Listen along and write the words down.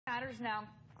matters now.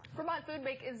 Vermont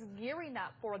Foodbank is gearing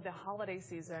up for the holiday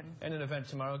season. And an event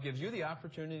tomorrow gives you the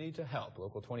opportunity to help.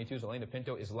 Local 22's Alaina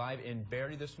Pinto is live in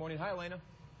Barrie this morning. Hi, Alaina.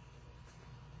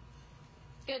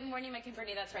 Good morning, Mike and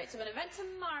Bernie. That's right. So an event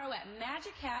tomorrow at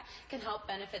Magic Hat can help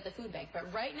benefit the food bank.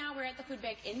 But right now we're at the food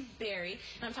bank in Barrie,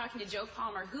 and I'm talking to Joe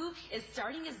Palmer, who is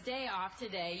starting his day off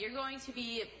today. You're going to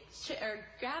be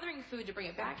gathering food to bring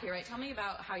it back here, right? Tell me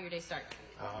about how your day starts.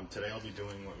 Today I'll be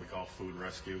doing what we call food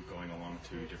rescue, going along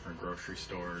to different grocery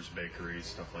stores, bakeries,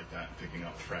 stuff like that, and picking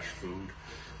up fresh food.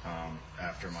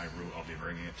 After my route, I'll be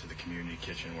bringing it to the community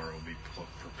kitchen where it will be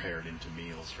prepared into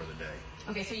meals for the day.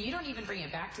 Okay, so you don't even bring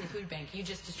it back to the food bank. You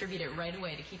just distribute it right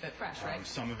away to keep it fresh, right?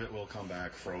 Some of it will come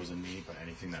back frozen meat, but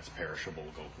anything that's perishable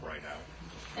will go right out.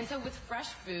 And so with fresh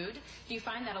food, do you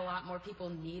find that a lot more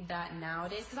people need that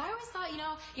nowadays? Because I always thought,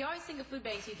 you always think of food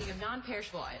banks, you think of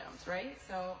non-perishable items, right?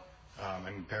 So.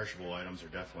 Perishable items are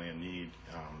definitely a need.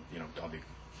 I'll be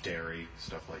dairy,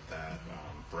 stuff like that,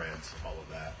 breads, all of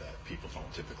that people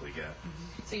don't typically get.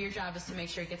 Mm-hmm. So your job is to make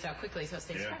sure it gets out quickly so it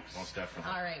stays fresh. Yeah, most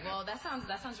definitely. All right. Well, that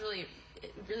sounds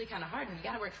really kind of hard, and you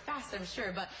got to work fast, I'm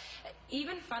sure. But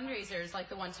even fundraisers like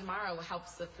the one tomorrow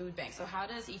helps the food bank. So how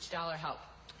does each dollar help?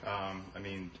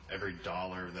 Every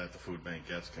dollar that the food bank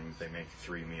gets, they make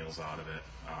 3 meals out of it.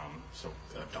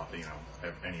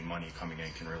 Any money coming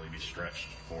in can really be stretched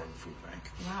for the food bank.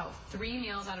 Wow, 3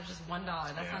 meals out of just $1.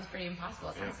 That sounds pretty impossible.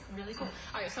 That sounds really cool.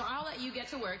 All right, so I'll let you get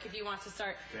to work if you want to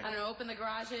start, open the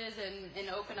garages and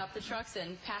open up the trucks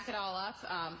and pack it all up.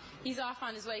 He's off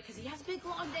on his way because he has a big,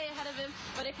 long day ahead of him.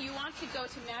 But if you want to go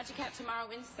to Magic Hat tomorrow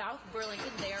in South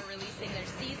Burlington, they are releasing their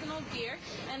seasonal gear,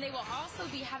 and they will also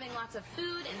be having lots of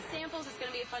food and samples. It's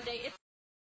going to be a fun day. It's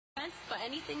expensive, but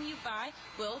anything you buy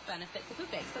will benefit the food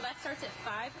bank. So that starts at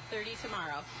 5:30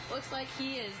 tomorrow. Looks like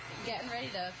he is getting ready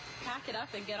to pack it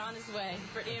up and get on his way.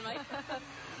 Brittany and Mike.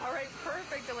 All right,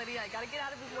 perfect, Alaina. I got to get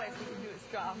out of his way so he can do his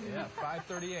job. Yeah,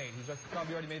 5:38. He's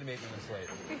probably already made him 8 minutes late.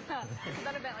 Yeah.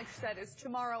 That event, like I said, is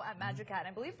tomorrow at Magic Hat.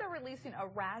 I believe they're releasing a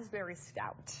raspberry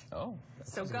stout. Oh.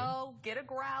 So go get a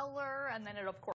growler, and then it, of course,